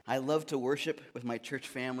I love to worship with my church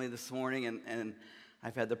family this morning, and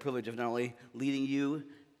I've had the privilege of not only leading you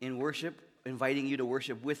in worship, inviting you to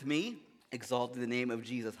worship with me, exalting the name of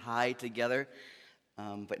Jesus high together,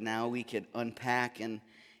 but now we could unpack and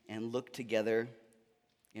look together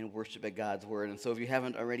in worship at God's Word. And so if you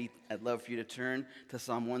haven't already, I'd love for you to turn to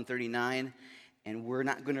Psalm 139, and we're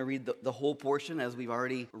not going to read the whole portion as we've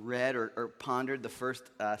already read or pondered the first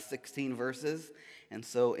 16 verses. And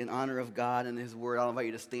so in honor of God and His Word, I'll invite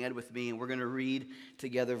you to stand with me, and we're going to read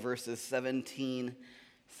together verses 17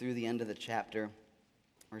 through the end of the chapter,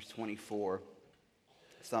 verse 24.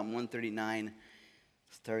 Psalm 139,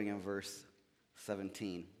 starting in verse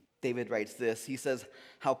 17. David writes this. He says,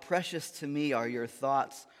 "How precious to me are your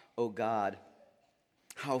thoughts, O God.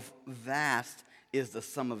 How vast is the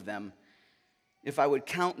sum of them. If I would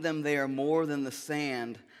count them, they are more than the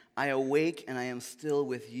sand. I awake and I am still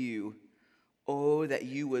with you. Oh, that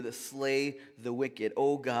you would slay the wicked.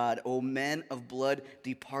 O God, O men of blood,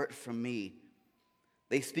 depart from me.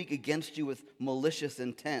 They speak against you with malicious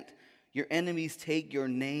intent. Your enemies take your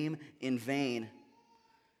name in vain.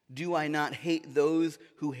 Do I not hate those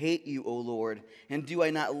who hate you, O Lord? And do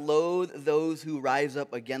I not loathe those who rise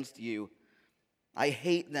up against you? I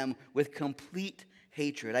hate them with complete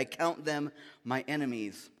hatred. I count them my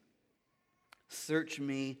enemies. Search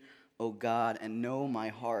me, O God, and know my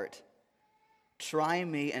heart. Try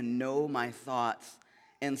me and know my thoughts,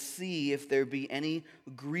 and see if there be any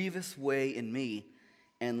grievous way in me,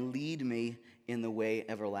 and lead me in the way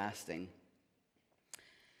everlasting."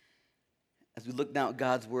 As we look now at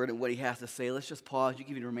God's Word and what He has to say, let's just pause. You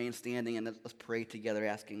can even remain standing, and let's pray together,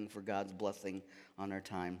 asking for God's blessing on our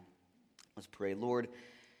time. Let's pray. Lord,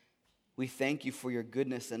 we thank You for Your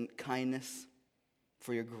goodness and kindness,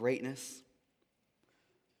 for Your greatness.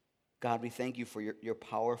 God, we thank You for your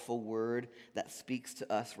powerful Word that speaks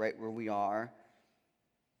to us right where we are.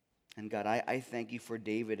 And God, I thank You for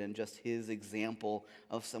David and just his example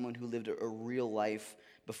of someone who lived a real life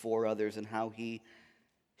before others and how he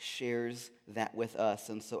shares that with us.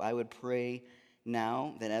 And so I would pray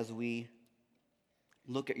now that as we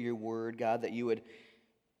look at Your Word, God, that You would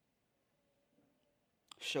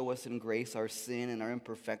show us in grace our sin and our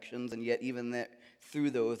imperfections, and yet even that through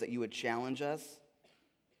those that You would challenge us.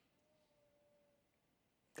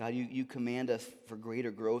 God, you command us for greater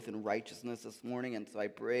growth in righteousness this morning, and so I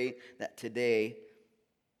pray that today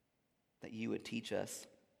that You would teach us,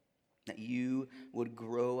 that You would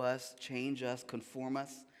grow us, change us, conform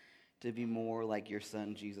us to be more like Your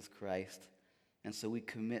Son, Jesus Christ. And so we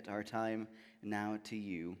commit our time now to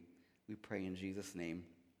You. We pray in Jesus' name.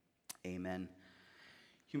 Amen.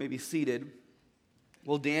 You may be seated.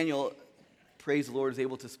 Well, Daniel, praise the Lord, is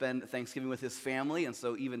able to spend Thanksgiving with his family, and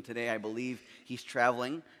so even today I believe he's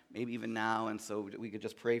traveling, maybe even now, and so we could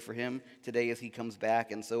just pray for him today as he comes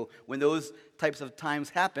back. And so when those types of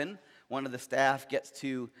times happen, one of the staff gets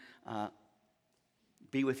to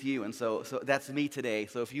be with you, and so that's me today.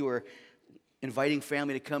 So if you were inviting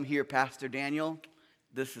family to come here, Pastor Daniel,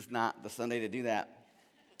 this is not the Sunday to do that.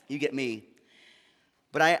 You get me.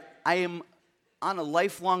 But I am on a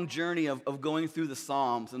lifelong journey of going through the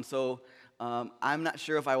Psalms, and so I'm not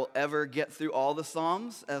sure if I will ever get through all the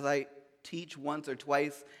Psalms, as I teach once or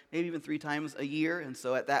twice, maybe even 3 times a year, and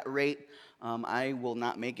so at that rate, I will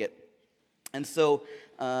not make it. And so,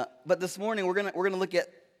 but this morning we're gonna look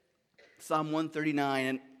at Psalm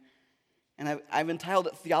 139, and I've entitled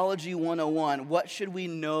it Theology 101. What should we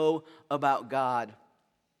know about God?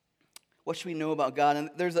 What should we know about God? And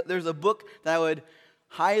there's a book that I would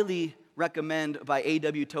highly recommend by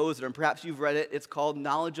A.W. Tozer, and perhaps you've read it. It's called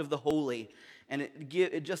Knowledge of the Holy, and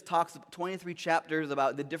it just talks 23 chapters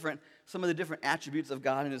about some of the different attributes of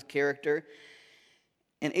God and His character.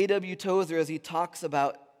 And A.W. Tozer, as he talks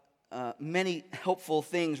about many helpful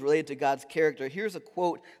things related to God's character, here's a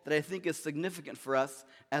quote that I think is significant for us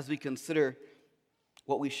as we consider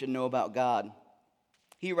what we should know about God.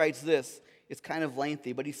 He writes this. It's kind of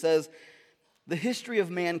lengthy, but he says, "The history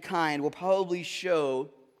of mankind will probably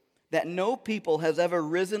show that no people has ever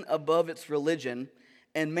risen above its religion,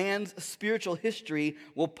 and man's spiritual history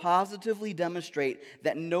will positively demonstrate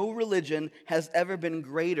that no religion has ever been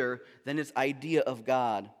greater than its idea of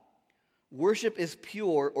God. Worship is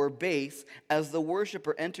pure or base as the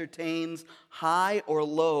worshiper entertains high or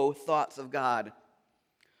low thoughts of God.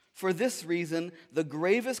 For this reason, the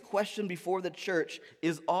gravest question before the church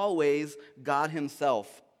is always God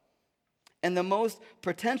Himself. And the most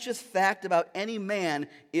pretentious fact about any man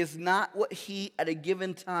is not what he at a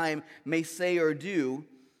given time may say or do,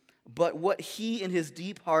 but what he in his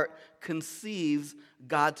deep heart conceives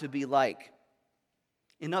God to be like.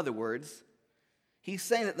 In other words, He's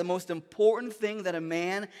saying that the most important thing that a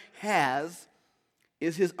man has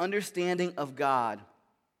is his understanding of God.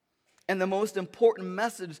 And the most important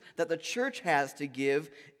message that the church has to give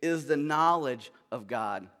is the knowledge of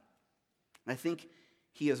God. And I think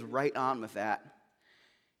he is right on with that.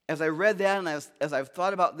 As I read that and as I've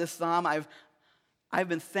thought about this psalm, I've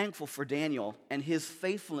been thankful for Daniel and his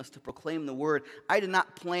faithfulness to proclaim the word. I did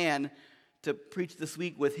not plan to preach this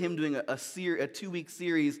week with him doing a 2-week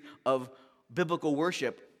series of biblical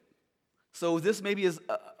worship. So this maybe is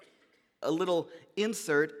a little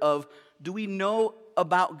insert of, do we know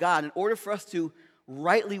about God? In order for us to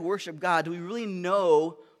rightly worship God, do we really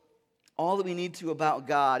know all that we need to about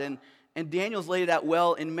God? And Daniel's laid it out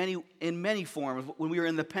well in many forms. When we were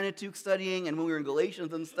in the Pentateuch studying and when we were in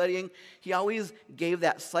Galatians and studying, he always gave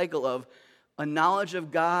that cycle of a knowledge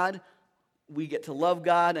of God. We get to love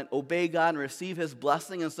God and obey God and receive his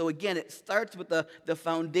blessing. And so again, it starts with the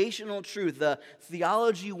foundational truth, the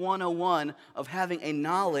theology 101 of having a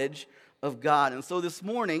knowledge of God. And so this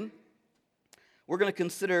morning, we're going to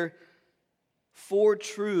consider 4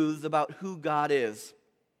 truths about who God is.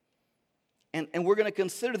 And we're going to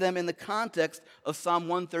consider them in the context of Psalm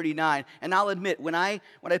 139. And I'll admit, when I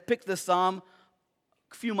picked this psalm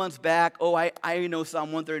a few months back, I know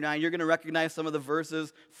Psalm 139. You're going to recognize some of the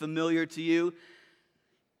verses familiar to you.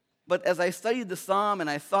 But as I studied the psalm and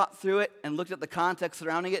I thought through it and looked at the context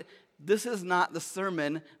surrounding it, this is not the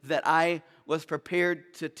sermon that I was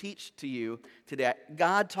prepared to teach to you today.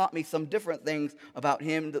 God taught me some different things about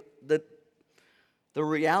him. The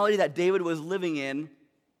reality that David was living in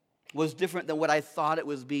was different than what I thought it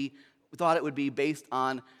would be based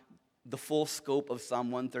on the full scope of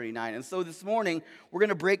Psalm 139. And so this morning, we're going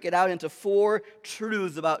to break it out into 4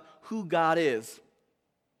 truths about who God is.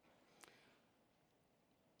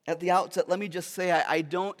 At the outset, let me just say I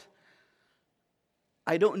don't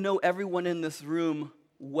know everyone in this room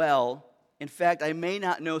well. In fact, I may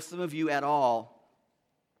not know some of you at all.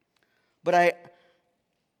 But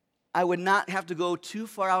I would not have to go too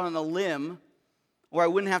far out on a limb, or I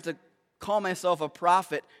wouldn't have to call myself a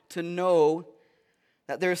prophet to know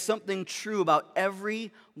that there's something true about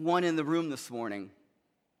everyone in the room this morning.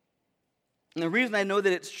 And the reason I know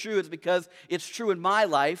that it's true is because it's true in my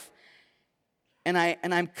life, and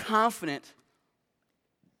I'm confident,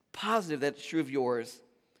 positive that it's true of yours.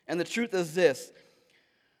 And the truth is this.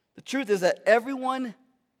 The truth is that everyone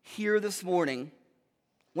here this morning,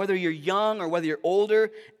 whether you're young or whether you're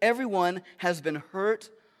older, everyone has been hurt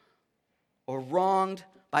or wronged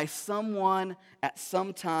by someone at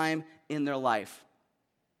some time in their life.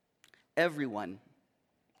 Everyone.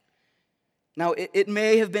 Now, it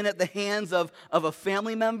may have been at the hands of a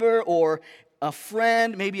family member or a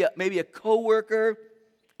friend, maybe a coworker,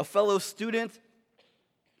 a fellow student.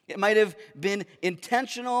 It might have been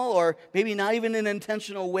intentional or maybe not even an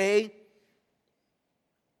intentional way.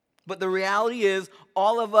 But the reality is,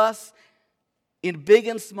 all of us, in big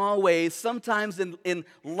and small ways, sometimes in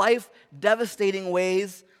life-devastating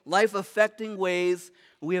ways, life-affecting ways,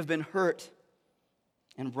 we have been hurt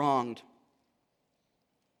and wronged.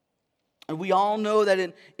 And we all know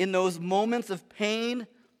that in those moments of pain,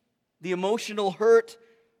 the emotional hurt,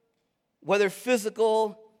 whether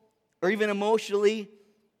physical or even emotionally,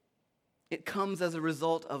 it comes as a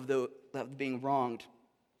result of being wronged.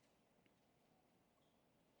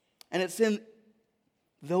 And it's in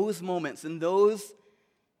those moments, in those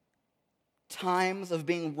times of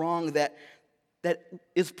being wronged that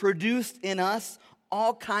is produced in us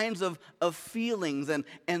all kinds of feelings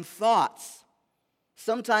and thoughts.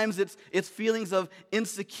 Sometimes it's feelings of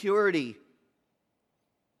insecurity.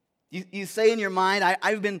 You say in your mind,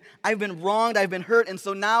 I've been wronged, I've been hurt, and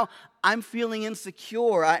so now I'm feeling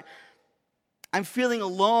insecure. I'm feeling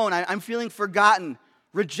alone. I'm feeling forgotten,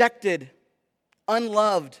 rejected,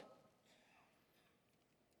 unloved.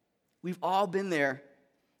 We've all been there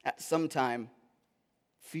at some time,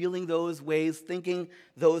 feeling those ways, thinking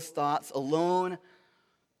those thoughts, alone,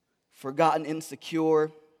 forgotten,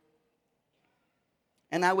 insecure.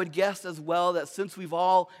 And I would guess as well that since we've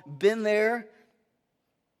all been there,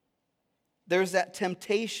 there's that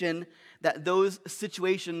temptation that those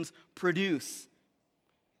situations produce.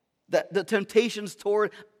 That the temptations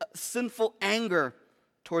toward sinful anger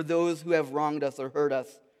toward those who have wronged us or hurt us.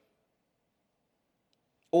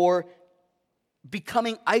 Or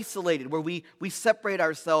becoming isolated, where we separate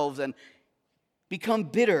ourselves and become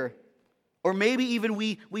bitter. Or maybe even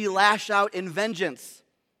we lash out in vengeance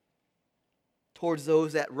towards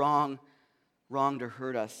those that wronged or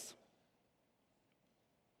hurt us.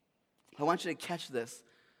 I want you to catch this.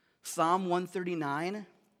 Psalm 139,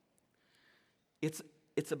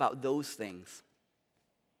 it's about those things.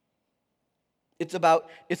 It's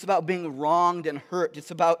about being wronged and hurt. It's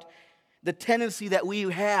about the tendency that we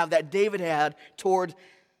have, that David had, toward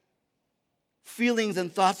feelings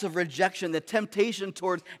and thoughts of rejection, the temptation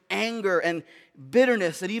towards anger and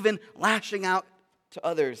bitterness, and even lashing out to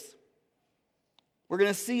others. We're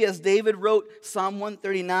going to see, as David wrote Psalm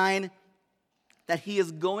 139, that he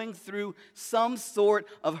is going through some sort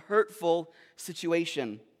of hurtful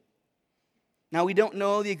situation. Now, we don't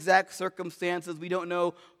know the exact circumstances. We don't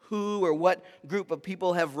know who or what group of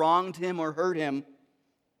people have wronged him or hurt him.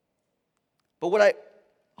 But what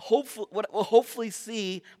we'll hopefully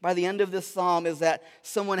see by the end of this psalm is that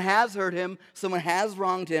someone has hurt him, someone has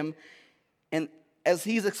wronged him, and as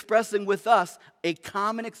he's expressing with us a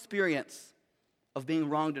common experience of being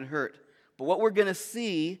wronged and hurt. But what we're going to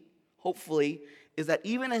see, hopefully, is that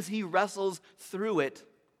even as he wrestles through it,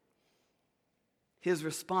 his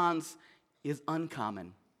response is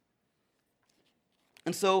uncommon.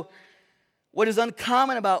 And so, what is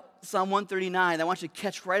uncommon about Psalm 139, I want you to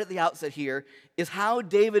catch right at the outset here, is how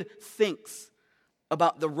David thinks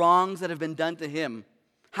about the wrongs that have been done to him,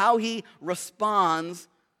 how he responds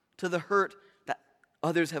to the hurt that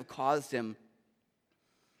others have caused him.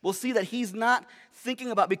 We'll see that he's not thinking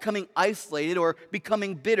about becoming isolated or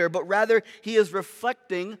becoming bitter, but rather he is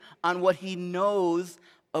reflecting on what he knows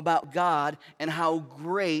about God and how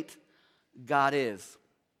great God is.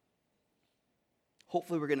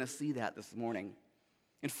 Hopefully we're going to see that this morning.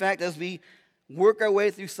 In fact, as we work our way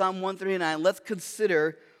through Psalm 139, let's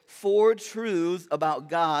consider 4 truths about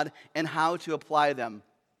God and how to apply them.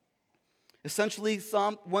 Essentially,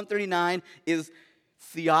 Psalm 139 is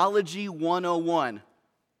Theology 101.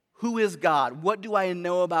 Who is God? What do I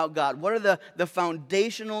know about God? What are the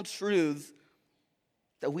foundational truths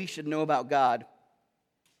that we should know about God?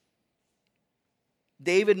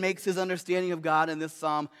 David makes his understanding of God in this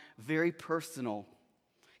psalm very personal.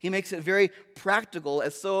 He makes it very practical,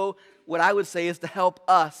 as so what I would say is to help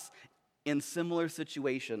us in similar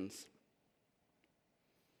situations.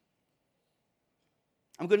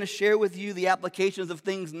 I'm going to share with you the applications of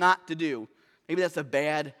things not to do. Maybe that's a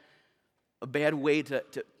bad way to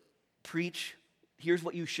preach. Here's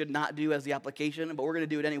what you should not do as the application, but we're going to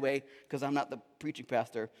do it anyway because I'm not the preaching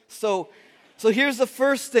pastor. So here's the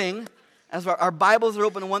first thing. As our Bibles are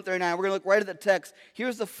open in 139, we're going to look right at the text.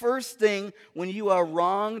 Here's the first thing when you are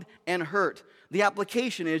wronged and hurt. The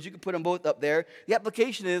application is, you can put them both up there. The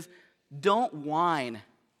application is, don't whine.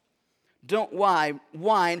 Don't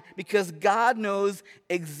whine, because God knows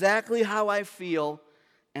exactly how I feel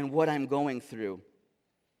and what I'm going through.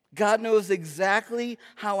 God knows exactly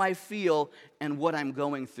how I feel and what I'm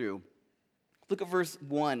going through. Look at verse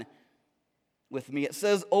 1 with me. It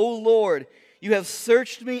says, "O Lord, you have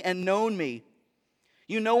searched me and known me.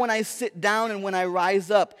 You know when I sit down and when I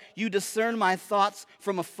rise up. You discern my thoughts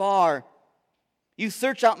from afar. You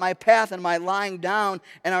search out my path and my lying down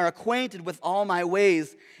and are acquainted with all my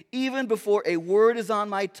ways. Even before a word is on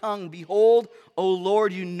my tongue, behold, O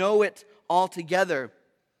Lord, you know it altogether.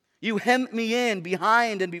 You hem me in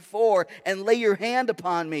behind and before and lay your hand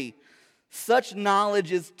upon me. Such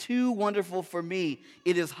knowledge is too wonderful for me.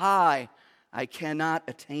 It is high. I cannot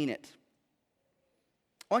attain it."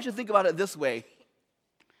 I want you to think about it this way.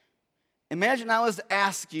 Imagine I was to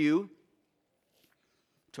ask you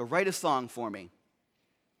to write a song for me,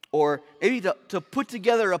 or maybe to put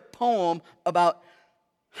together a poem about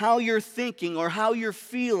how you're thinking or how you're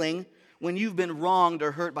feeling when you've been wronged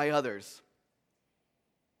or hurt by others.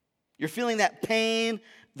 You're feeling that pain,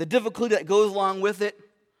 the difficulty that goes along with it.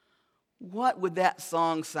 What would that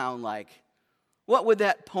song sound like? What would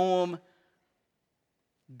that poem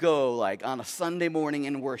go like on a Sunday morning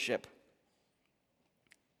in worship?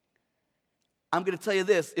 I'm going to tell you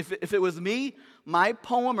this. If it was me, my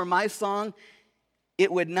poem or my song, it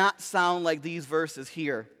would not sound like these verses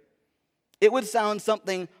here. It would sound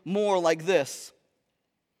something more like this.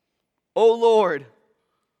 "O Lord,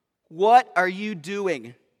 what are you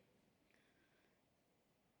doing?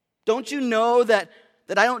 Don't you know that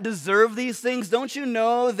I don't deserve these things? Don't you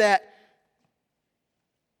know that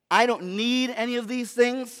I don't need any of these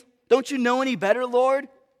things? Don't you know any better, Lord?"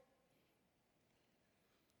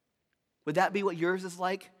 Would that be what yours is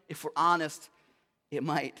like? If we're honest, it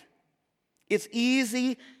might. It's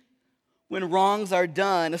easy when wrongs are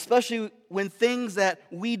done, especially when things that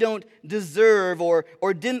we don't deserve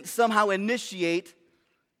or didn't somehow initiate,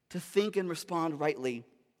 to think and respond rightly.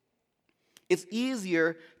 It's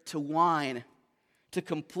easier to whine, to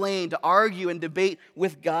complain, to argue and debate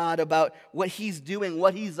with God about what He's doing,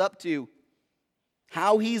 what He's up to,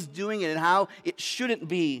 how He's doing it, and how it shouldn't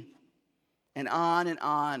be. And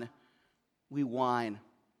on we whine.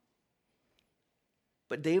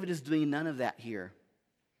 But David is doing none of that here.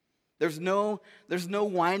 There's no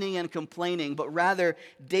whining and complaining, but rather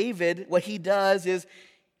David, what he does is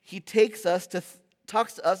he talks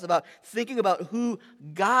to us about thinking about who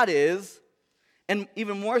God is, and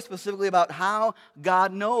even more specifically about how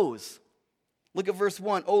God knows. Look at verse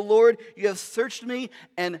 1. "O Lord, you have searched me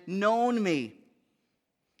and known me."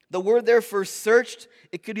 The word there for searched,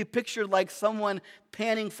 it could be pictured like someone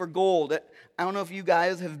panning for gold. I don't know if you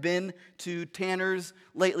guys have been to Tanner's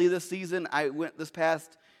lately this season. I went this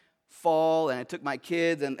past fall and I took my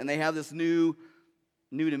kids, and they have this new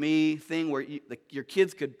to me thing where your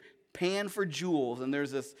kids could pan for jewels, and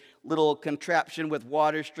there's this little contraption with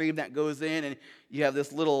water stream that goes in, and you have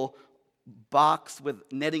this little box with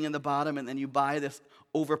netting in the bottom, and then you buy this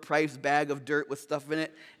overpriced bag of dirt with stuff in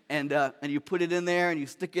it, and you put it in there, and you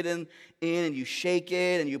stick it in, and you shake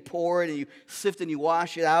it, and you pour it, and you sift, and you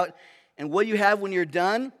wash it out. And what do you have when you're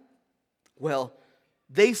done? Well,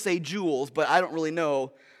 they say jewels, but I don't really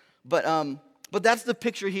know. But that's the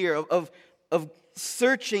picture here of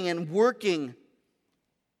searching and working.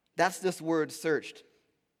 That's this word, searched.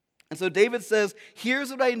 And so David says,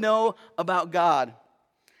 here's what I know about God.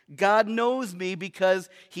 God knows me because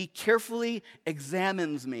he carefully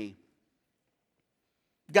examines me.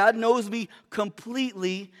 God knows me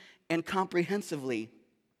completely and comprehensively.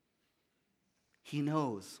 He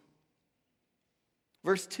knows.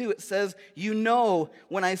 Verse 2, it says, "You know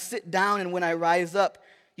when I sit down and when I rise up.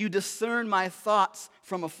 You discern my thoughts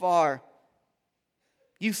from afar.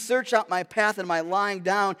 You search out my path and my lying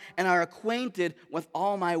down and are acquainted with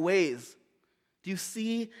all my ways." Do you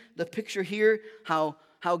see the picture here? How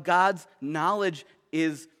God's knowledge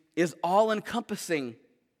is all-encompassing.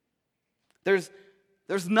 There's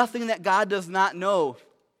nothing that God does not know.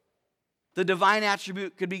 The divine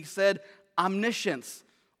attribute could be said omniscience,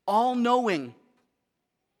 all-knowing.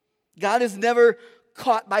 God is never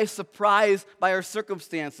caught by surprise by our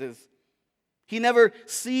circumstances. He never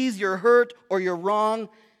sees your hurt or your wrong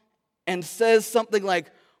and says something like,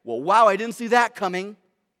 "Well, wow, I didn't see that coming."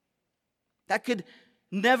 That could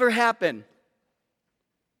never happen.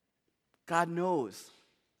 God knows.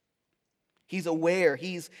 He's aware.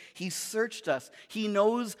 He's searched us. He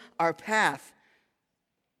knows our path,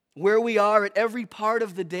 where we are at every part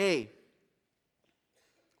of the day.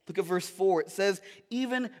 Look at verse 4. It says,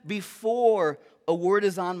 "Even before a word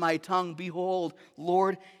is on my tongue, behold,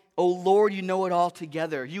 Lord, O Lord, you know it all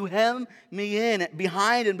together. You hem me in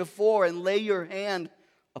behind and before and lay your hand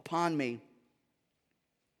upon me."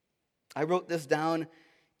 I wrote this down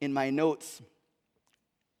in my notes.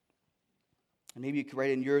 And maybe you could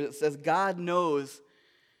write in yours. It says, God knows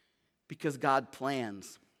because God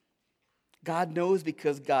plans. God knows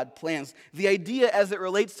because God plans. The idea as it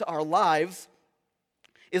relates to our lives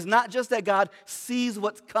is not just that God sees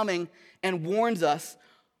what's coming and warns us.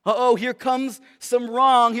 Uh-oh, here comes some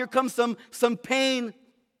wrong, here comes some pain,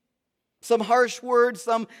 some harsh words,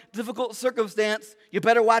 some difficult circumstance. You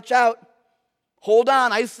better watch out. Hold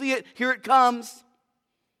on, I see it, here it comes.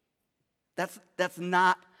 That's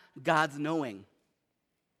not God's knowing.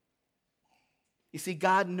 You see,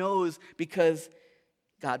 God knows because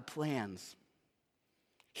God plans.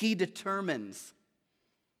 He determines.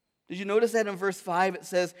 Did you notice that in verse 5 it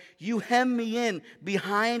says, "You hem me in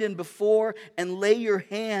behind and before and lay your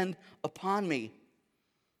hand upon me."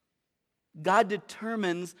 God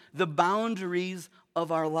determines the boundaries of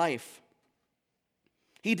our life.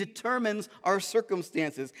 He determines our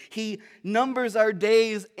circumstances. He numbers our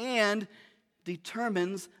days and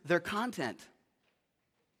determines their content.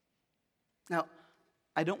 Now,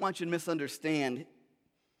 I don't want you to misunderstand.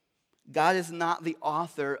 God is not the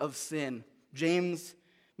author of sin. James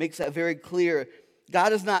makes that very clear.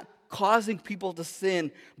 God is not causing people to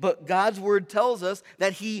sin, but God's word tells us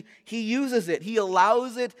that He uses it. He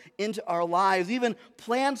allows it into our lives, even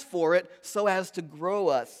plans for it so as to grow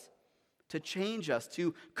us, to change us,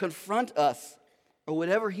 to confront us, or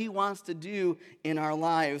whatever He wants to do in our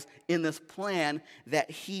lives in this plan that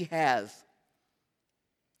He has.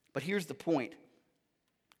 But here's the point.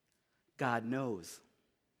 God knows.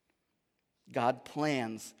 God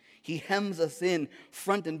plans. He hems us in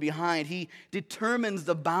front and behind. He determines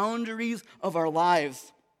the boundaries of our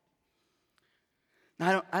lives.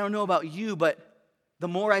 Now, I don't know about you, but the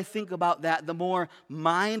more I think about that, the more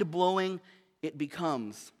mind-blowing it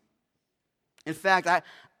becomes. In fact,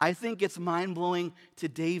 I think it's mind-blowing to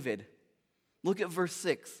David. Look at verse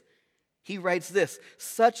 6. He writes this,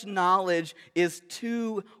 "Such knowledge is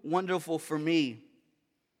too wonderful for me.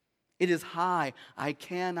 It is high. I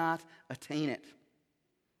cannot attain it."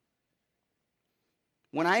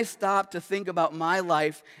 When I stop to think about my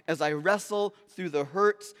life as I wrestle through the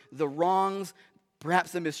hurts, the wrongs,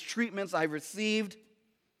 perhaps the mistreatments I've received.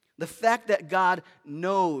 The fact that God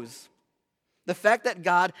knows, the fact that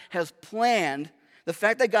God has planned, the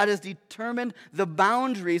fact that God has determined the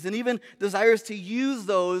boundaries and even desires to use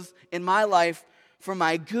those in my life for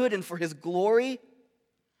my good and for His glory.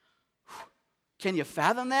 Can you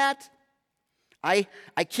fathom that? I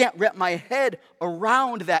can't wrap my head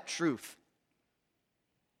around that truth.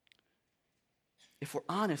 If we're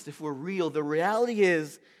honest, if we're real, the reality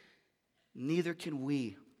is neither can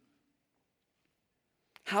we.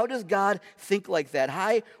 How does God think like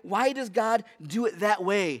that? Why does God do it that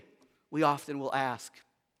way? We often will ask.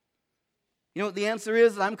 You know what the answer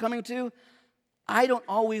is that I'm coming to? I don't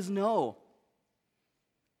always know.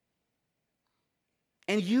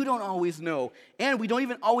 And you don't always know. And we don't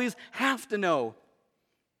even always have to know.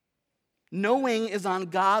 Knowing is on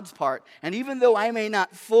God's part. And even though I may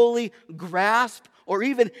not fully grasp or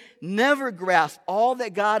even never grasp all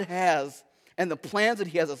that God has and the plans that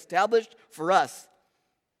He has established for us,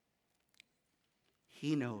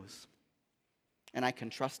 He knows. And I can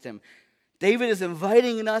trust Him. David is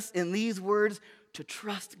inviting us in these words to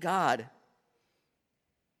trust God.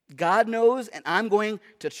 God knows, and I'm going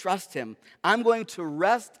to trust Him. I'm going to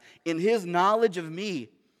rest in His knowledge of me.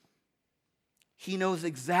 He knows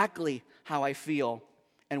exactly how I feel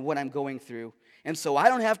and what I'm going through. And so I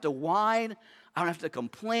don't have to whine, I don't have to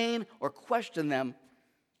complain or question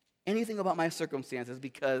anything about my circumstances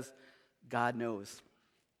because God knows.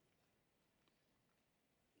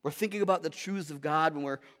 We're thinking about the truths of God when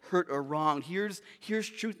we're hurt or wronged. Here's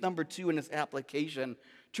truth number 2 in its application.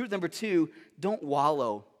 Truth number 2, don't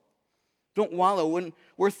wallow. Don't wallow. When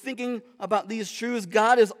we're thinking about these truths,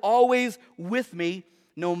 God is always with me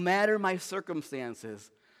no matter my circumstances.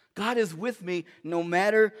 God is with me no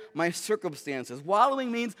matter my circumstances.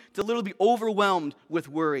 Wallowing means to literally be overwhelmed with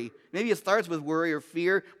worry. Maybe it starts with worry or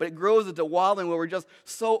fear, but it grows into wallowing where we're just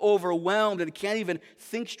so overwhelmed and can't even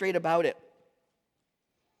think straight about it.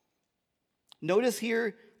 Notice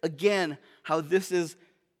here again how this is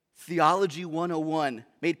Theology 101,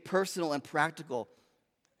 made personal and practical.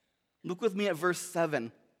 Look with me at verse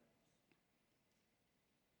 7.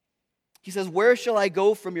 He says, "Where shall I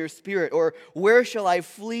go from your spirit? Or where shall I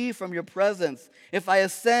flee from your presence? If I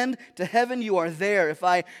ascend to heaven, you are there. If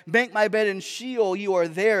I make my bed in Sheol, you are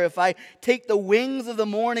there. If I take the wings of the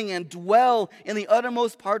morning and dwell in the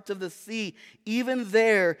uttermost parts of the sea, even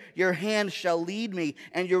there your hand shall lead me,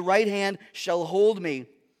 and your right hand shall hold me.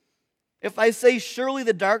 If I say, surely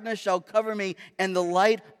the darkness shall cover me, and the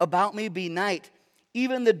light about me be night,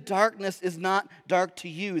 even the darkness is not dark to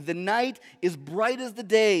you. The night is bright as the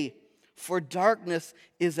day, for darkness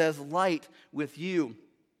is as light with you."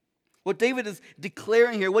 What David is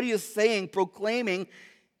declaring here, what he is saying, proclaiming,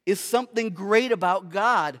 is something great about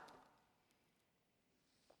God.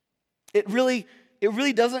 It really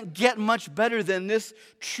doesn't get much better than this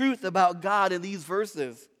truth about God in these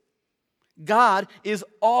verses. God is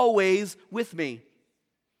always with me.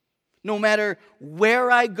 No matter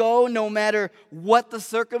where I go, no matter what the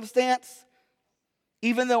circumstance,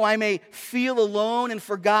 even though I may feel alone and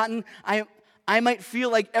forgotten, I might feel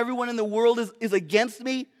like everyone in the world is against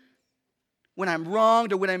me when I'm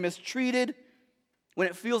wronged or when I'm mistreated, when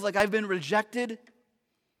it feels like I've been rejected.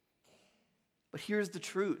 But here's the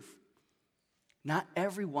truth. Not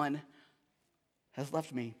everyone has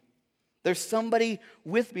left me. There's somebody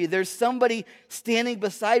with me. There's somebody standing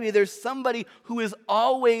beside me. There's somebody who is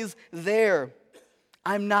always there.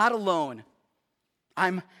 I'm not alone.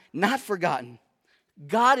 I'm not forgotten.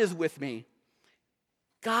 God is with me.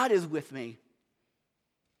 God is with me.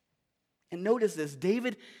 And notice this,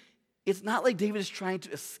 it's not like David is trying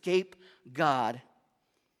to escape God.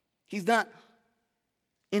 He's not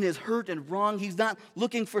in his hurt and wrong. He's not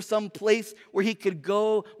looking for some place where he could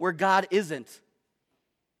go where God isn't.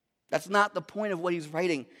 That's not the point of what he's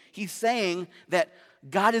writing. He's saying that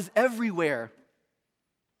God is everywhere.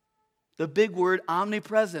 The big word,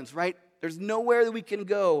 omnipresence, right? There's nowhere that we can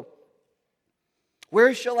go.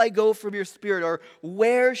 Where shall I go from your spirit? Or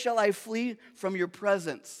where shall I flee from your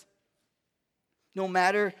presence? No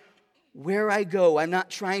matter where I go, I'm not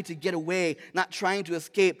trying to get away, not trying to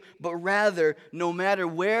escape, but rather, no matter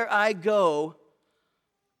where I go,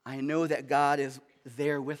 I know that God is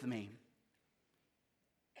there with me.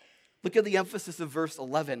 Look at the emphasis of verse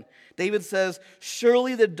 11. David says,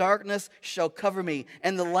 "Surely the darkness shall cover me,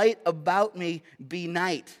 and the light about me be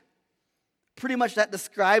night." Pretty much that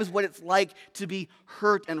describes what it's like to be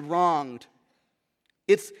hurt and wronged.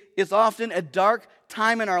 It's often a dark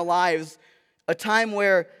time in our lives, a time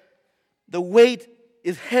where the weight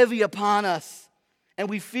is heavy upon us, and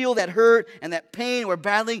we feel that hurt and that pain. We're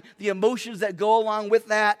battling the emotions that go along with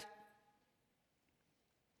that.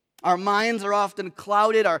 Our minds are often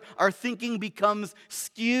clouded. Our thinking becomes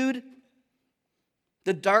skewed.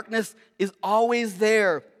 The darkness is always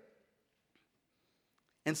there.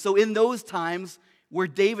 And so in those times where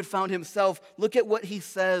David found himself, look at what he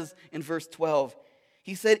says in verse 12.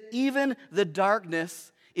 He said, even the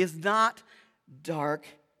darkness is not dark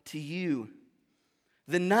to you.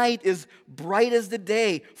 The night is bright as the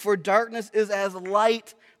day, for darkness is as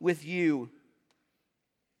light with you.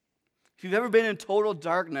 If you've ever been in total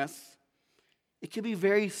darkness, it can be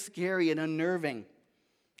very scary and unnerving.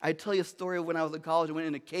 I'd tell you a story of when I was in college and went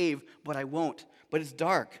in a cave, but I won't. But it's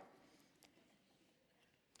dark.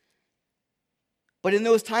 But in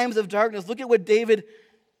those times of darkness, look at what David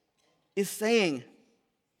is saying,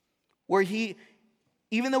 where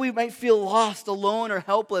even though we might feel lost, alone, or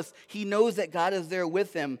helpless, he knows that God is there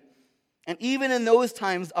with him. And even in those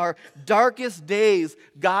times, our darkest days,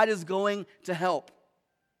 God is going to help.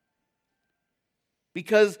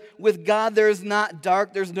 Because with God, there is not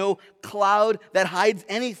dark, there's no cloud that hides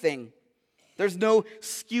anything. There's no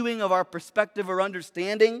skewing of our perspective or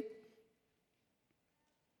understanding.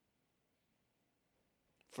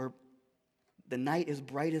 For the night is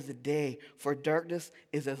bright as the day, for darkness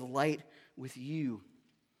is as light with you.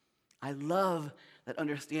 I love that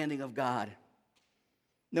understanding of God.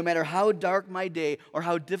 No matter how dark my day or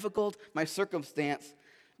how difficult my circumstance,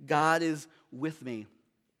 God is with me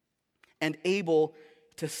and able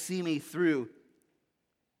to see me through.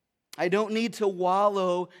 I don't need to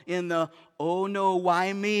wallow in the, oh no,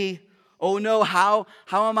 why me? Oh no, how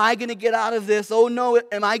am I going to get out of this? Oh no,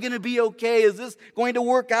 am I going to be okay? Is this going to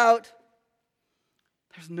work out?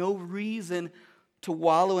 There's no reason to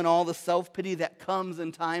wallow in all the self-pity that comes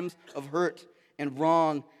in times of hurt and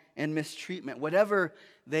wrong and mistreatment, whatever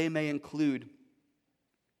they may include.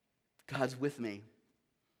 God's with me.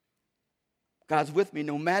 God's with me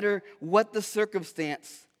no matter what the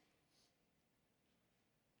circumstance.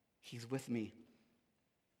 He's with me.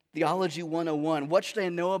 Theology 101. What should I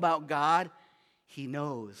know about God? He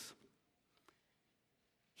knows.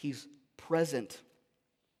 He's present.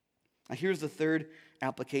 Now here's the third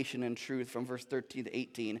application and truth from verse 13 to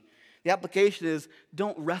 18. The application is,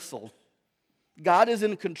 don't wrestle. God is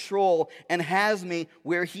in control and has me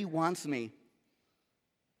where He wants me.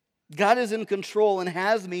 God is in control and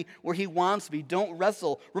has me where He wants me. Don't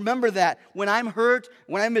wrestle. Remember that. When I'm hurt,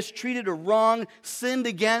 when I'm mistreated or wrong, sinned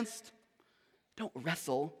against, don't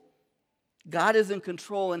wrestle. God is in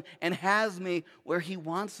control and has me where He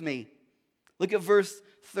wants me. Look at verse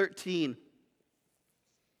 13.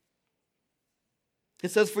 It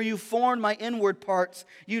says, for you formed my inward parts.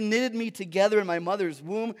 You knitted me together in my mother's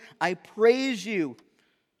womb. I praise you,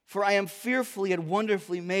 for I am fearfully and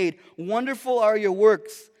wonderfully made. Wonderful are your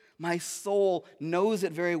works. My soul knows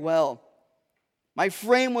it very well. My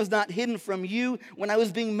frame was not hidden from you when I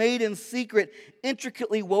was being made in secret,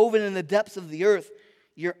 intricately woven in the depths of the earth.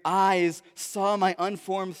 Your eyes saw my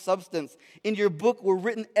unformed substance. In your book were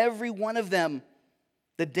written every one of them,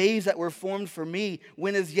 the days that were formed for me,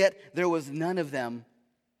 when as yet there was none of them.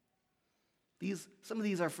 Some of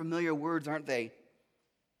these are familiar words, aren't they?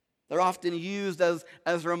 They're often used as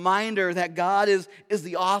a reminder that God is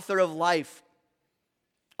the author of life.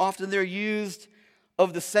 Often they're used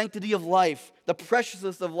of the sanctity of life, the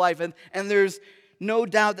preciousness of life, and there's no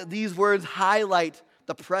doubt that these words highlight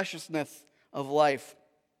the preciousness of life.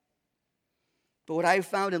 But what I've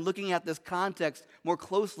found in looking at this context more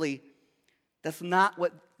closely, that's not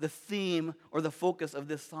what the theme or the focus of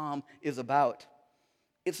this psalm is about.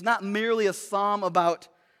 It's not merely a psalm about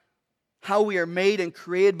how we are made and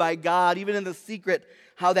created by God, even in the secret,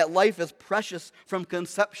 how that life is precious from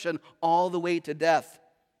conception all the way to death.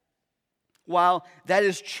 While that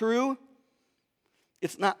is true,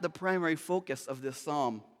 it's not the primary focus of this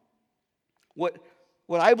psalm. What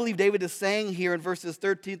I believe David is saying here in verses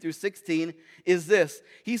 13 through 16 is this.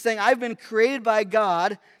 He's saying, I've been created by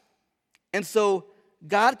God, and so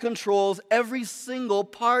God controls every single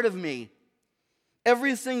part of me.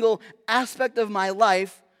 Every single aspect of my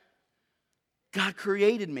life, God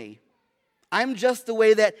created me. I'm just the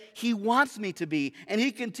way that He wants me to be. And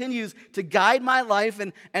He continues to guide my life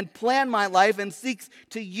and plan my life and seeks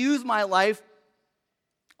to use my life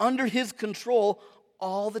under His control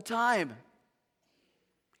all the time.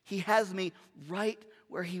 He has me right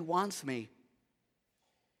where He wants me.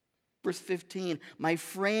 Verse 15, my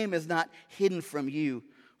frame is not hidden from you.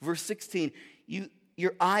 Verse 16,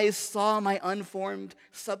 your eyes saw my unformed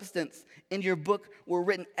substance. In your book were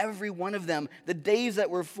written every one of them, the days that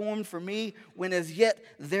were formed for me, when as yet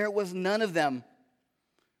there was none of them.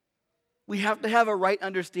 We have to have a right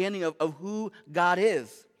understanding of who God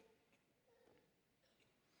is.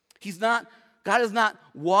 He's not God is not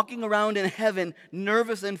walking around in heaven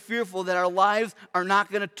nervous and fearful that our lives are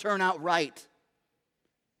not going to turn out right.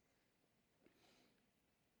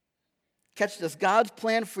 Catch this. God's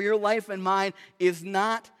plan for your life and mine is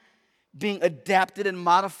not being adapted and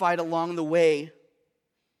modified along the way.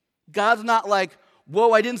 God's not like,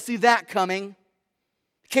 whoa, I didn't see that coming.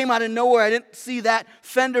 Came out of nowhere. I didn't see that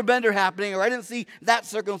fender bender happening, or I didn't see that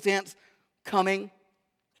circumstance coming.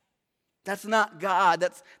 That's not God.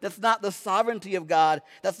 That's not the sovereignty of God.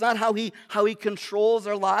 That's not how he controls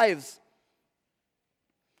our lives.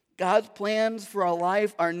 God's plans for our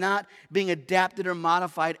life are not being adapted or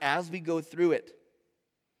modified as we go through it.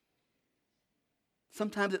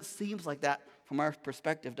 Sometimes it seems like that from our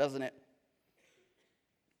perspective, doesn't it?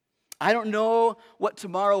 I don't know what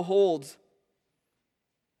tomorrow holds.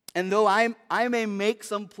 And though I may make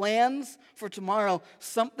some plans for tomorrow,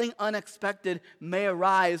 something unexpected may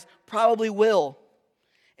arise, probably will.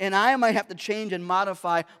 And I might have to change and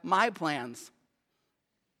modify my plans.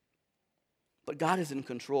 But God is in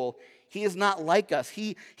control. He is not like us.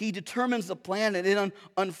 He determines the plan, and it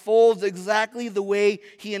unfolds exactly the way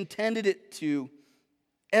He intended it to.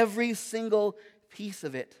 Every single piece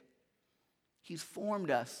of it. He's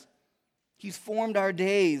formed us. He's formed our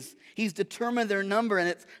days. He's determined their number and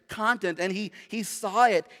its content, and He saw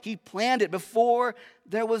it. He planned it before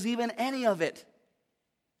there was even any of it.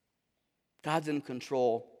 God's in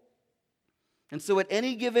control. And so at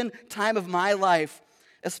any given time of my life,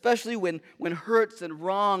 especially when hurts and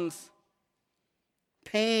wrongs,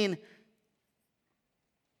 pain,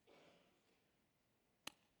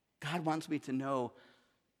 God wants me to know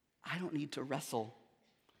I don't need to wrestle.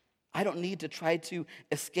 I don't need to try to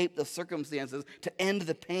escape the circumstances, to end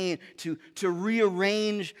the pain, to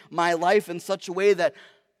rearrange my life in such a way that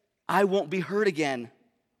I won't be hurt again.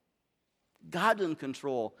 God's in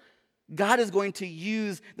control. God is going to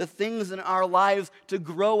use the things in our lives to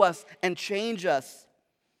grow us and change us,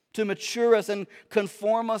 to mature us and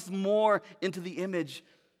conform us more into the image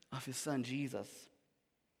of His Son, Jesus.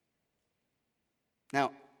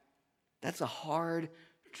 Now, that's a hard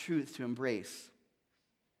truth to embrace.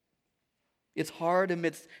 It's hard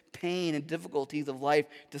amidst pain and difficulties of life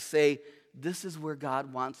to say, this is where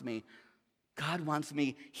God wants me. God wants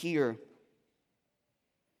me here.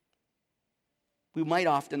 We might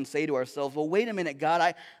often say to ourselves, well, wait a minute,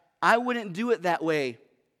 God, I wouldn't do it that way.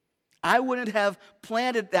 I wouldn't have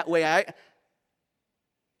planned it that way.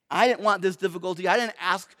 I didn't want this difficulty. I didn't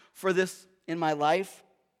ask for this in my life.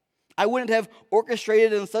 I wouldn't have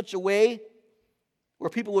orchestrated it in such a way where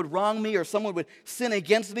people would wrong me or someone would sin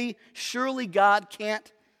against me. Surely God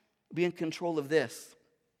can't be in control of this.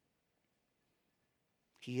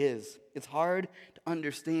 He is. It's hard to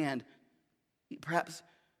understand, perhaps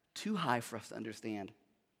too high for us to understand.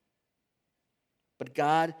 But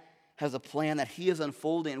God has a plan that He is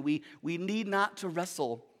unfolding. We need not to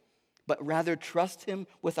wrestle, but rather trust Him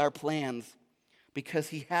with our plans, because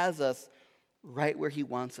He has us right where He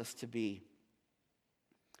wants us to be.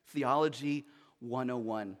 Theology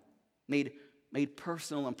 101, made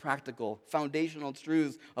personal and practical, foundational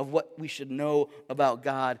truths of what we should know about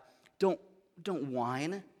God. Don't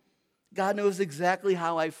whine. God knows exactly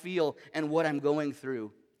how I feel and what I'm going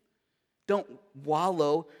through. Don't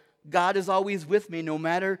wallow. God is always with me no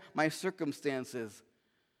matter my circumstances.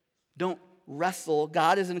 Don't wrestle.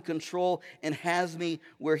 God is in control and has me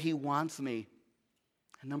where He wants me.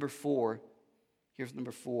 And here's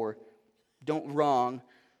number four. Don't wrong.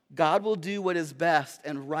 God will do what is best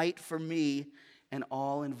and right for me and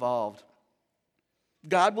all involved.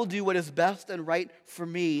 God will do what is best and right for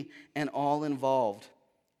me and all involved.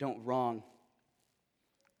 Don't wrong.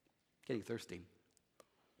 Getting thirsty.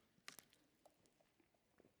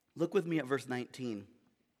 Look with me at verse 19.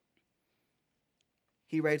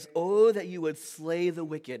 He writes, "Oh, that you would slay the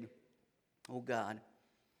wicked, O God.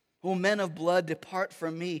 O men of blood, depart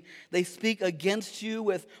from me. They speak against you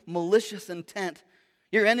with malicious intent.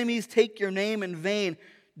 Your enemies take your name in vain.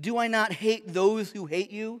 Do I not hate those who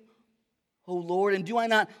hate you, O Lord? And do I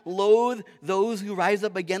not loathe those who rise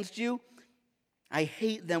up against you? I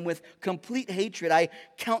hate them with complete hatred. I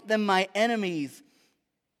count them my enemies."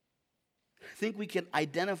 I think we can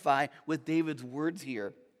identify with David's words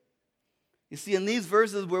here. You see, in these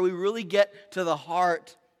verses where we really get to the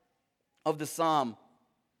heart of the psalm,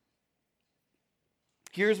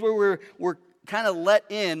 here's where we're kind of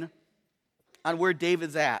let in on where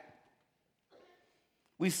David's at.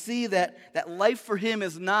 We see that life for him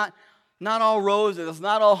is not all roses, it's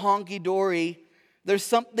not all honky-dory. There's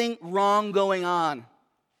something wrong going on.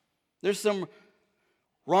 There's some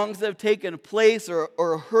wrongs that have taken place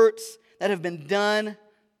or hurts that have been done.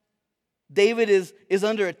 David is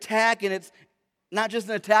under attack, and not just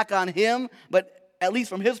an attack on him, but at least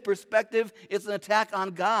from his perspective, it's an attack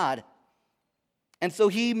on God. And so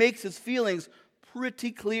he makes his feelings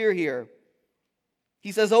pretty clear here.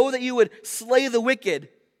 He says, oh, that you would slay the wicked.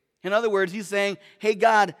 In other words, he's saying, hey,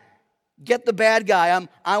 God, get the bad guy.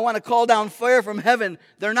 I want to call down fire from heaven.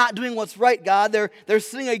 They're not doing what's right, God. They're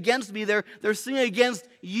sinning against me. They're sinning against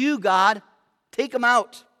you, God. Take them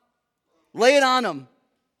out. Lay it on them.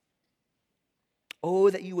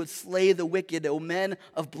 Oh, that you would slay the wicked, O men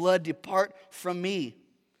of blood, depart from me.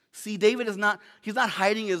 See, David he's not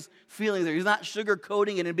hiding his feelings there. He's not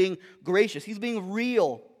sugarcoating it and being gracious. He's being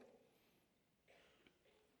real.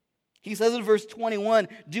 He says in verse 21,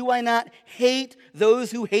 do I not hate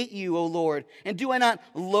those who hate you, O Lord? And do I not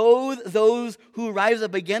loathe those who rise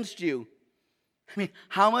up against you? I mean,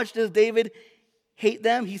 how much does David hate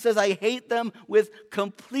them? He says, I hate them with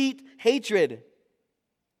complete hatred.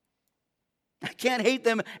 I can't hate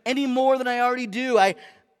them any more than I already do. I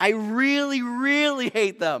really, really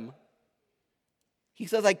hate them. He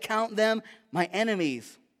says, I count them my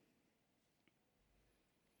enemies.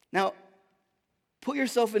 Now, put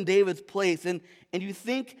yourself in David's place, and you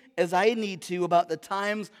think, as I need to, about the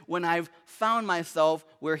times when I've found myself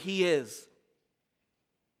where he is.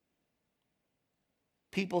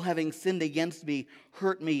 People having sinned against me,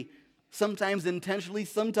 hurt me, sometimes intentionally,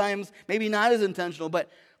 sometimes maybe not as intentional,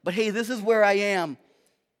 but hey, this is where I am.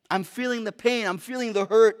 I'm feeling the pain. I'm feeling the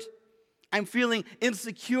hurt. I'm feeling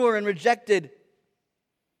insecure and rejected.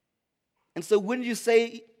 And so wouldn't you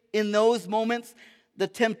say in those moments, the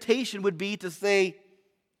temptation would be to say,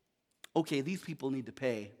 okay, these people need to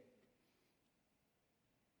pay.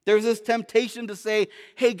 There's this temptation to say,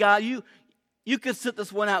 hey, God, you could sit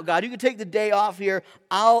this one out, God. You could take the day off here.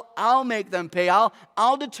 I'll make them pay.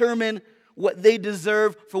 I'll determine what they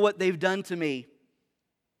deserve for what they've done to me.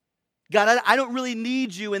 God, I don't really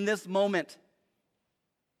need you in this moment.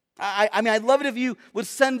 I mean, I'd love it if you would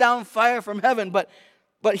send down fire from heaven, but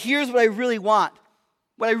here's what I really want.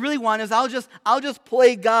 What I really want is I'll just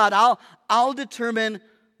play God. I'll determine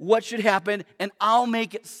what should happen, and I'll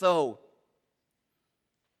make it so.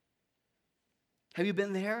 Have you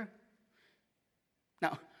been there?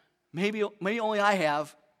 Now, maybe only I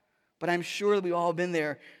have, but I'm sure that we've all been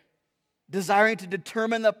there. Desiring to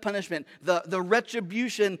determine the punishment, the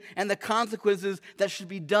retribution, and the consequences that should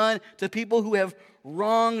be done to people who have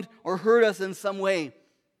wronged or hurt us in some way.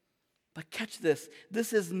 But catch this.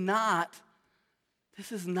 This is not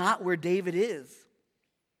where David is.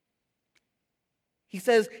 He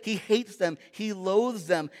says he hates them. He loathes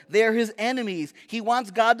them. They are his enemies. He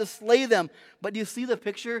wants God to slay them. But do you see the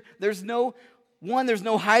picture? There's no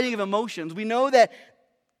hiding of emotions. We know that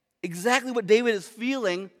exactly what David is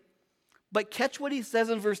feeling. But catch what he says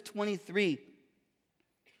in verse 23.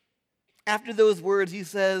 After those words, he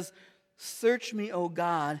says, search me, O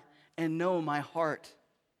God, and know my heart.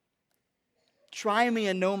 Try me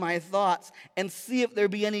and know my thoughts, and see if there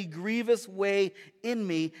be any grievous way in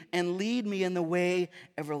me, and lead me in the way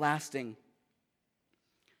everlasting.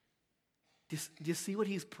 Do you see what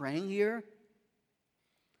he's praying here?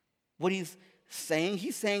 What he's saying?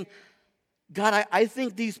 He's saying, God, I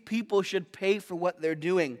think these people should pay for what they're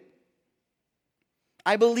doing.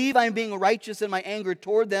 I believe I'm being righteous in my anger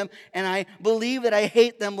toward them, and I believe that I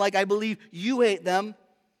hate them like I believe you hate them.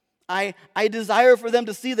 I desire for them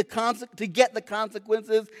to see to get the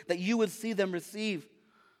consequences that you would see them receive.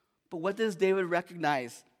 But what does David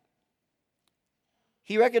recognize?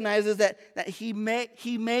 He recognizes that he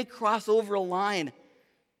may cross over a line.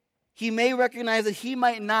 He may recognize that he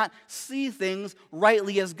might not see things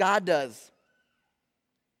rightly as God does.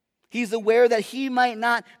 He's aware that he might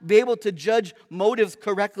not be able to judge motives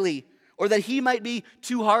correctly, or that he might be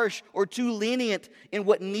too harsh or too lenient in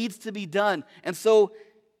what needs to be done. And so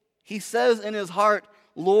he says in his heart,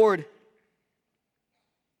 Lord,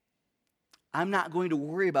 I'm not going to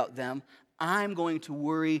worry about them. I'm going to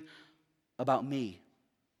worry about me.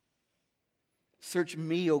 Search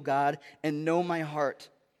me, O God, and know my heart.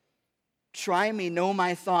 Try me, know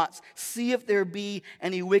my thoughts. See if there be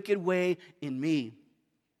any wicked way in me.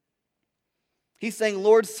 He's saying,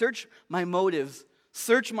 Lord, search my motives.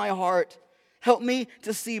 Search my heart. Help me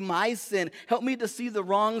to see my sin. Help me to see the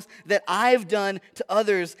wrongs that I've done to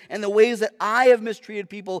others and the ways that I have mistreated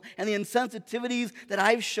people and the insensitivities that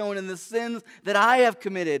I've shown and the sins that I have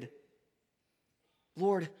committed.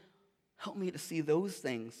 Lord, help me to see those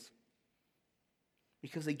things.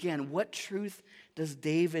 Because again, what truth does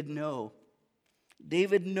David know?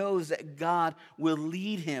 David knows that God will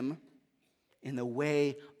lead him in the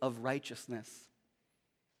way of righteousness.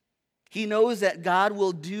 He knows that God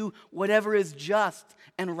will do whatever is just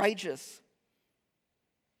and righteous.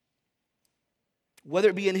 whether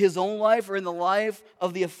it be in his own life or in the life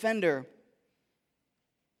of the offender.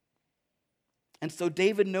 And so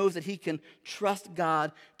David knows that he can trust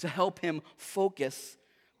God to help him focus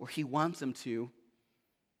where he wants him to,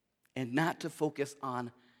 and not to focus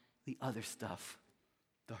on the other stuff,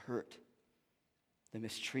 the hurt, the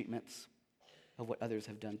mistreatments of what others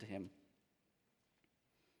have done to him.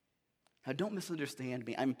 Now, don't misunderstand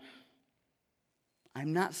me. I'm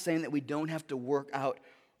not saying that we don't have to work out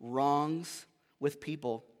wrongs with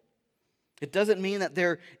people. It doesn't mean that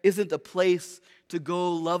there isn't a place to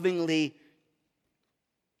go lovingly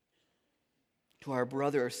to our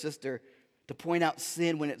brother or sister, to point out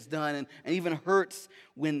sin when it's done, and even hurts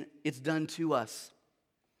when it's done to us.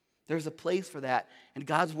 There's a place for that, and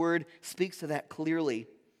God's word speaks to that clearly.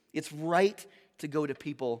 It's right to go to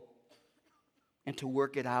people and to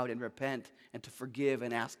work it out and repent and to forgive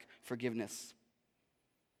and ask forgiveness.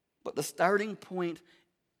 But the starting point,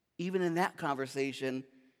 even in that conversation,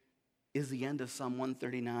 is the end of Psalm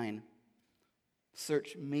 139.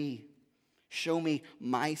 Search me, show me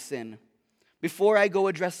my sin, before I go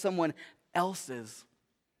address someone else's.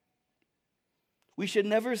 We should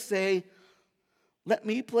never say, let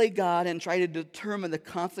me play God and try to determine the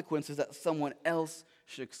consequences that someone else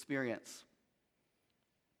should experience.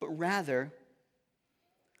 But rather,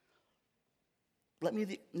 let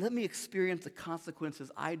me experience the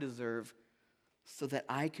consequences I deserve so that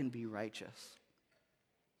I can be righteous.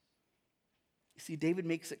 You see, David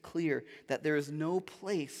makes it clear that there is no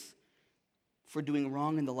place for doing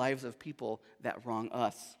wrong in the lives of people that wrong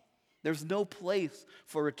us. There's no place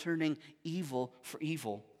for returning evil for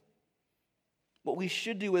evil. What we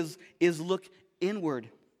should do is look inward.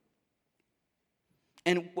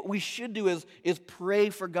 And what we should do is pray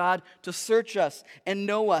for God to search us and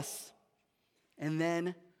know us. And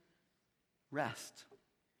then rest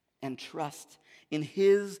and trust in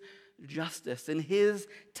his justice, in his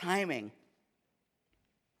timing,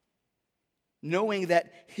 knowing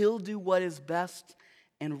that he'll do what is best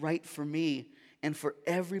and right for me and for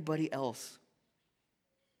everybody else,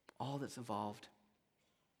 all that's involved.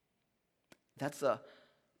 That's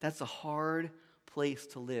a hard place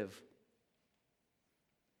to live.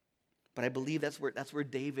 But I believe that's where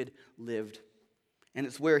David lived. And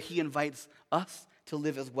it's where he invites us to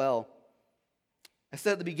live as well. I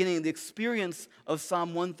said at the beginning, the experience of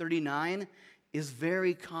Psalm 139 is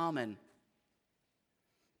very common.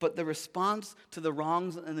 But the response to the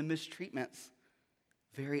wrongs and the mistreatments,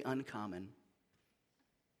 very uncommon.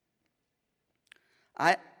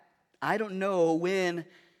 I don't know when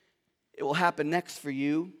it will happen next for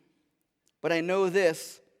you, but I know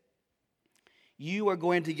this: you are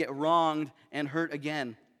going to get wronged and hurt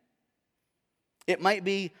again. It might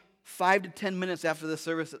be 5 to 10 minutes after the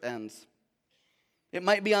service ends. It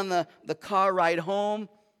might be on the car ride home.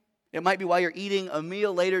 It might be while you're eating a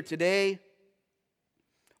meal later today.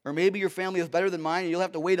 Or maybe your family is better than mine and you'll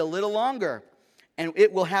have to wait a little longer. And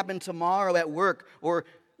it will happen tomorrow at work or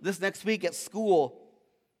this next week at school.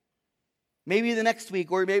 Maybe the next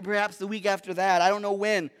week or maybe perhaps the week after that. I don't know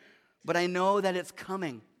when, but I know that it's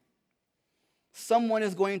coming. Someone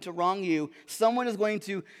is going to wrong you. Someone is going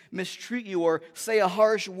to mistreat you or say a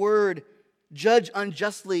harsh word, judge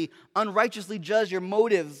unjustly, unrighteously judge your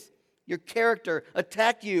motives, your character,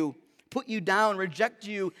 attack you, put you down, reject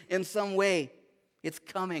you in some way. It's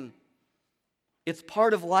coming. It's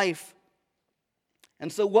part of life.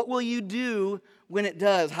 And so what will you do when it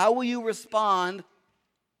does? How will you respond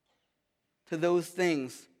to those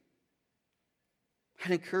things?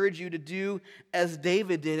 I'd encourage you to do as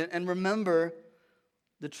David did and remember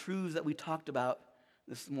the truths that we talked about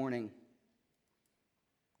this morning.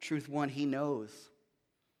 Truth 1, he knows.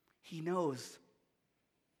 He knows.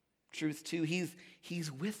 Truth 2,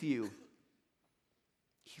 he's with you.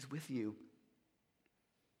 He's with you.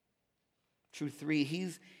 Truth 3,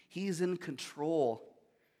 he's in control.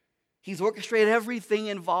 He's orchestrated everything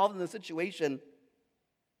involved in the situation.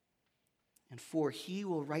 And 4, he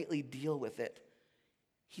will rightly deal with it.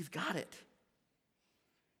 He's got it.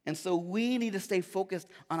 And so we need to stay focused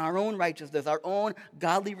on our own righteousness, our own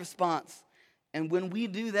godly response. And when we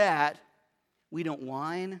do that, we don't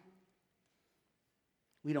whine,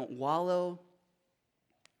 we don't wallow,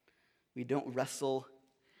 we don't wrestle,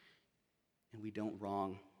 and we don't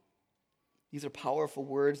wrong. These are powerful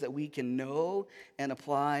words that we can know and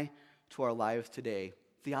apply to our lives today.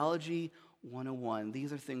 Theology 101.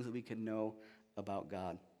 These are things that we can know about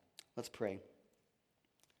God. Let's pray.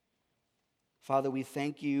 Father, we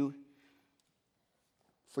thank you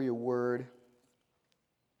for your word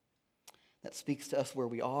that speaks to us where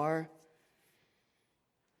we are.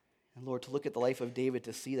 And Lord, to look at the life of David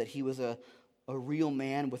to see that he was a real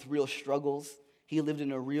man with real struggles. He lived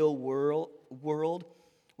in a real world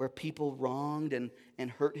where people wronged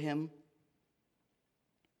and hurt him.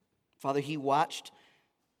 Father, he watched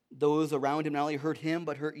those around him not only hurt him,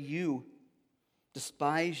 but hurt you,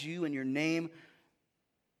 despise you and your name.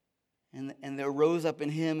 And there rose up in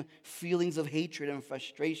him feelings of hatred and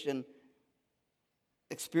frustration,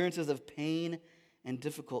 experiences of pain and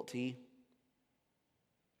difficulty.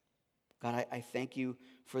 God, I thank you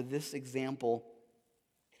for this example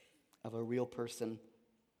of a real person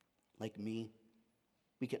like me.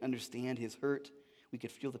 We can understand his hurt. We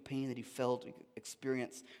could feel the pain that he felt. We could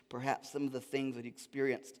experience perhaps some of the things that he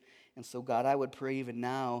experienced. And so, God, I would pray even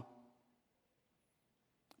now,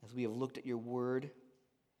 as we have looked at your word,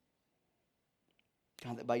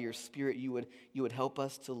 God, that by your Spirit you would help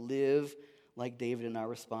us to live like David in our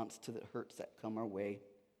response to the hurts that come our way.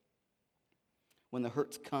 When the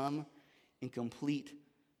hurts come in completeness,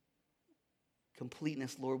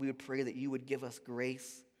 Lord, we would pray that you would give us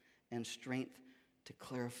grace and strength to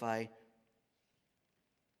clarify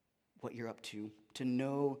what you're up to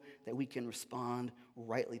know that we can respond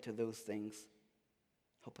rightly to those things.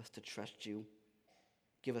 Help us to trust you.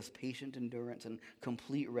 Give us patient endurance and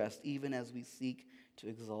complete rest, even as we seek to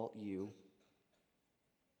exalt you.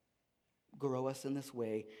 Grow us in this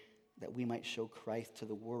way that we might show Christ to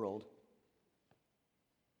the world.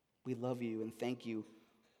 We love you and thank you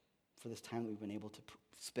for this time that we've been able to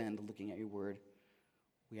spend looking at your word.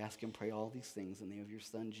 We ask and pray all these things in the name of your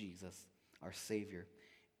Son, Jesus, our Savior.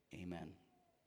 Amen.